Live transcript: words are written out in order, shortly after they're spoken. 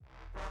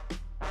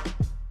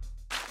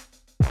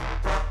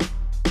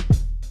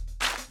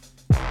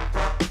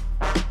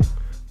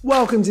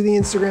Welcome to the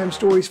Instagram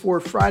stories for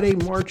Friday,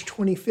 March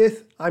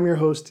 25th. I'm your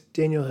host,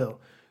 Daniel Hill.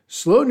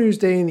 Slow news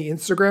day in the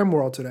Instagram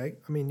world today.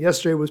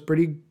 Yesterday was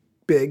pretty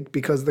big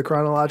because of the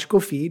chronological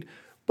feed,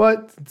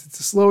 but since it's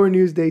a slower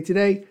news day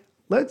today,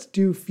 let's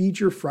do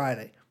Feature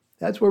Friday.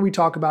 That's where we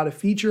talk about a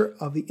feature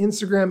of the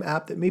Instagram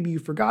app that maybe you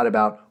forgot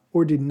about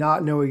or did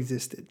not know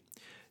existed.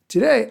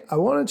 Today, I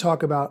want to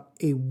talk about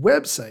a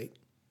website,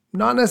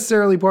 not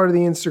necessarily part of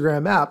the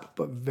Instagram app,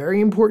 but very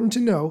important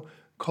to know,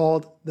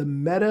 called the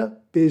Meta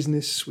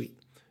Business Suite.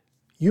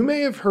 You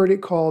may have heard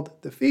it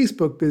called the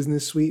Facebook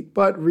Business Suite,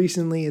 but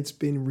recently it's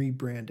been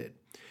rebranded.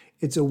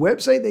 It's a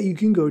website that you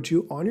can go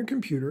to on your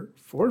computer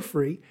for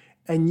free,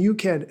 and you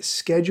can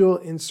schedule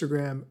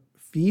Instagram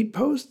feed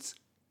posts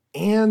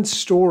and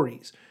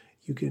stories.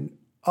 You can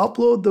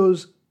upload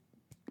those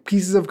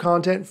pieces of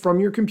content from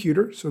your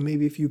computer. So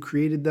maybe if you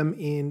created them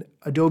in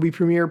Adobe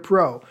Premiere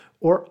Pro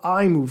or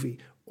iMovie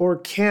or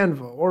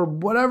Canva or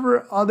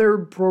whatever other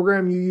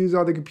program you use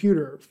on the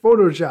computer,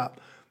 Photoshop,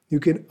 you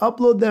can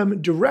upload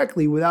them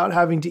directly without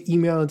having to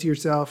email it to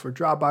yourself or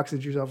Dropbox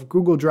it yourself or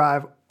Google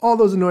Drive, all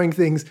those annoying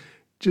things.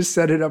 Just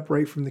set it up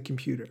right from the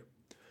computer.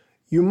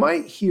 You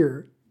might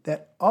hear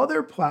that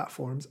other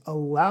platforms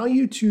allow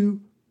you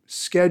to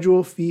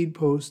schedule feed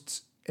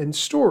posts and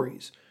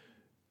stories.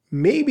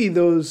 Maybe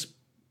those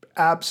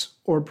apps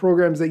or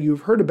programs that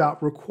you've heard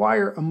about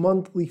require a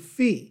monthly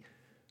fee.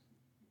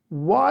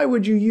 Why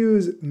would you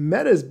use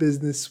Meta's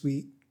Business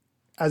Suite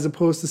as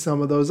opposed to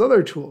some of those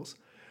other tools?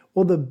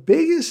 Well, the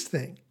biggest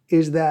thing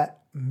is that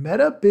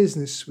Meta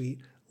Business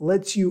Suite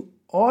lets you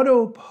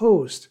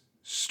auto-post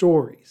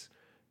stories.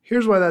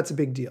 Here's why that's a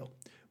big deal.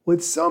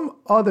 With some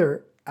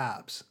other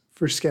apps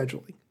for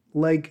scheduling,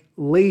 like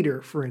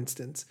Later, for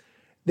instance,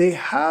 they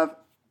have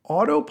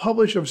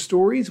auto-publish of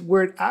stories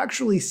where it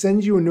actually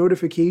sends you a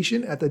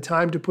notification at the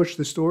time to push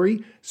the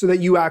story so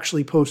that you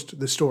actually post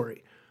the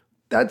story.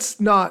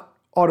 That's not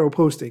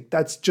auto-posting,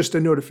 that's just a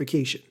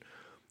notification.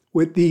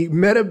 With the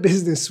Meta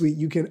Business Suite,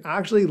 you can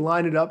actually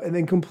line it up and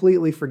then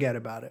completely forget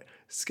about it.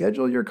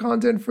 Schedule your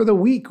content for the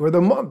week or the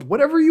month,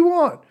 whatever you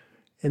want,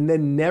 and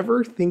then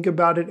never think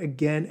about it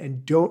again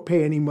and don't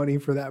pay any money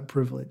for that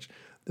privilege.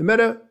 The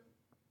Meta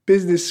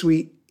Business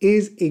Suite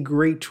is a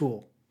great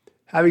tool.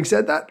 Having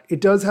said that,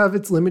 it does have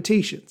its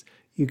limitations.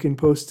 You can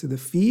post to the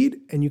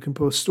feed and you can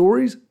post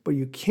stories, but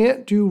you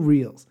can't do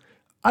Reels.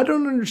 I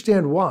don't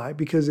understand why,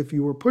 because if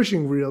you were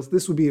pushing Reels,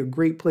 this would be a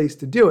great place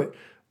to do it.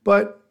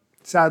 But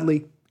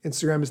sadly,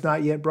 Instagram has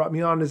not yet brought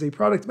me on as a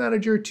product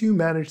manager to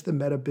manage the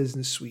Meta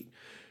Business Suite.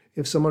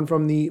 If someone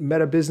from the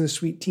Meta Business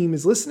Suite team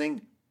is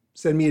listening,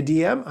 send me a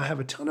DM. I have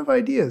a ton of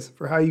ideas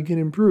for how you can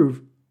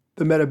improve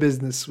the Meta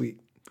Business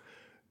Suite.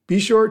 Be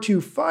sure to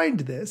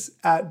find this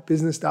at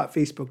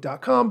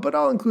business.facebook.com, but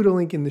I'll include a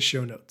link in the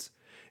show notes.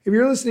 If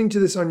you're listening to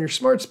this on your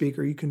smart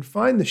speaker, you can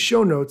find the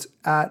show notes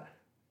at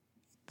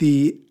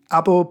the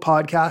Apple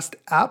Podcast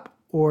app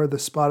or the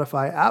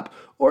Spotify app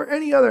or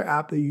any other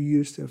app that you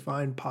use to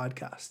find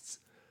podcasts.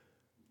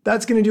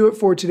 That's going to do it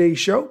for today's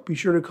show. Be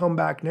sure to come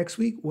back next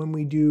week when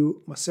we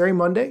do Mosseri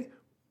Monday,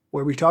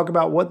 where we talk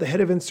about what the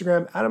head of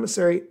Instagram, Adam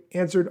Mosseri,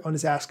 answered on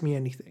his Ask Me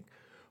Anything.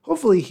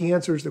 Hopefully he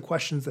answers the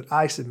questions that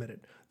I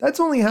submitted. That's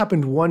only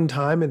happened one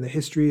time in the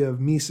history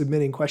of me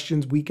submitting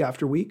questions week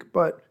after week,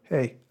 but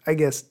hey, I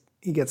guess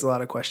he gets a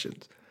lot of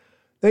questions.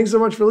 Thanks so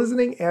much for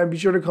listening, and be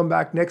sure to come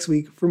back next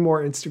week for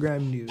more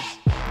Instagram news.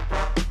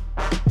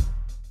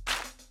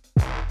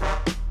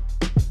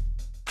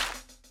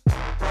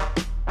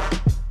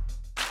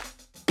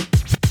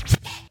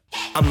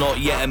 I'm not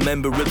yet a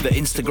member of the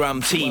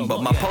Instagram team,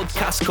 but my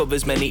podcast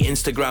covers many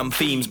Instagram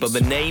themes. But the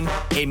name,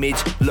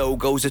 image,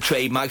 logos are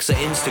trademarks of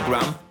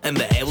Instagram and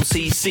the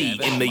LCC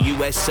in the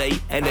USA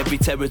and every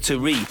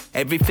territory.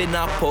 Everything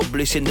I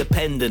publish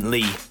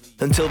independently.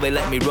 Until they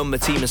let me run my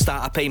team and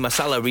start to pay my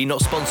salary. Not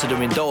sponsored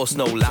or endorsed,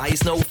 no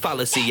lies, no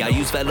fallacy. I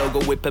use their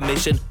logo with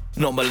permission,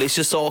 not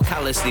malicious or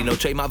callously. No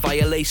trademark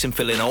violation,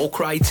 filling all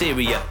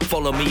criteria.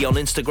 Follow me on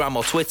Instagram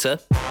or Twitter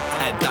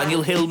at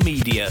Daniel Hill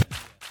Media.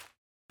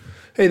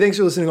 Hey, thanks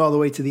for listening all the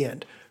way to the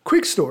end.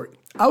 Quick story.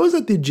 I was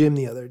at the gym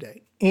the other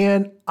day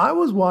and I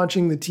was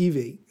watching the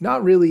TV,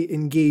 not really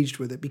engaged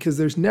with it because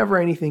there's never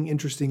anything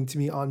interesting to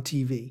me on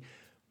TV.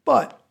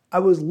 But I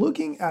was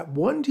looking at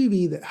one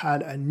TV that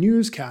had a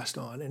newscast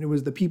on, and it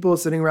was the people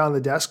sitting around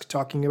the desk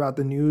talking about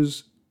the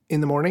news in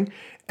the morning.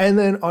 And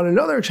then on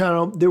another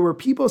channel, there were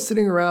people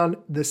sitting around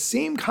the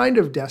same kind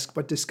of desk,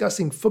 but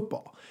discussing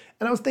football.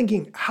 And I was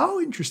thinking, how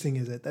interesting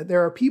is it that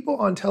there are people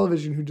on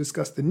television who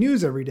discuss the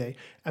news every day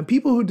and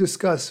people who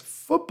discuss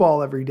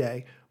football every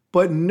day,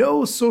 but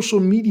no social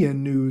media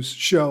news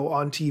show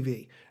on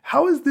TV?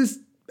 How has this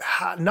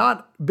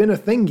not been a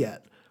thing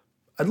yet?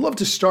 I'd love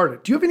to start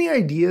it. Do you have any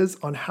ideas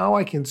on how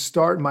I can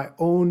start my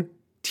own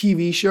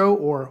TV show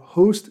or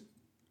host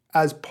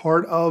as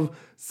part of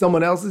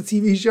someone else's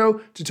TV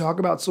show to talk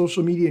about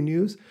social media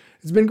news?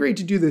 It's been great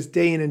to do this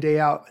day in and day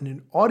out in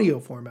an audio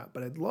format,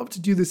 but I'd love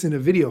to do this in a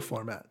video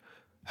format.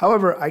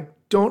 However, I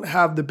don't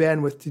have the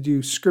bandwidth to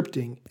do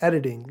scripting,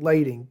 editing,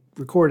 lighting,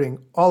 recording,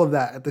 all of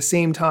that at the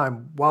same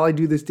time while I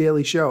do this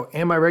daily show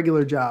and my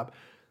regular job.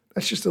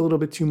 That's just a little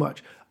bit too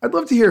much. I'd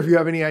love to hear if you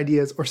have any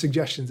ideas or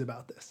suggestions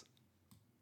about this.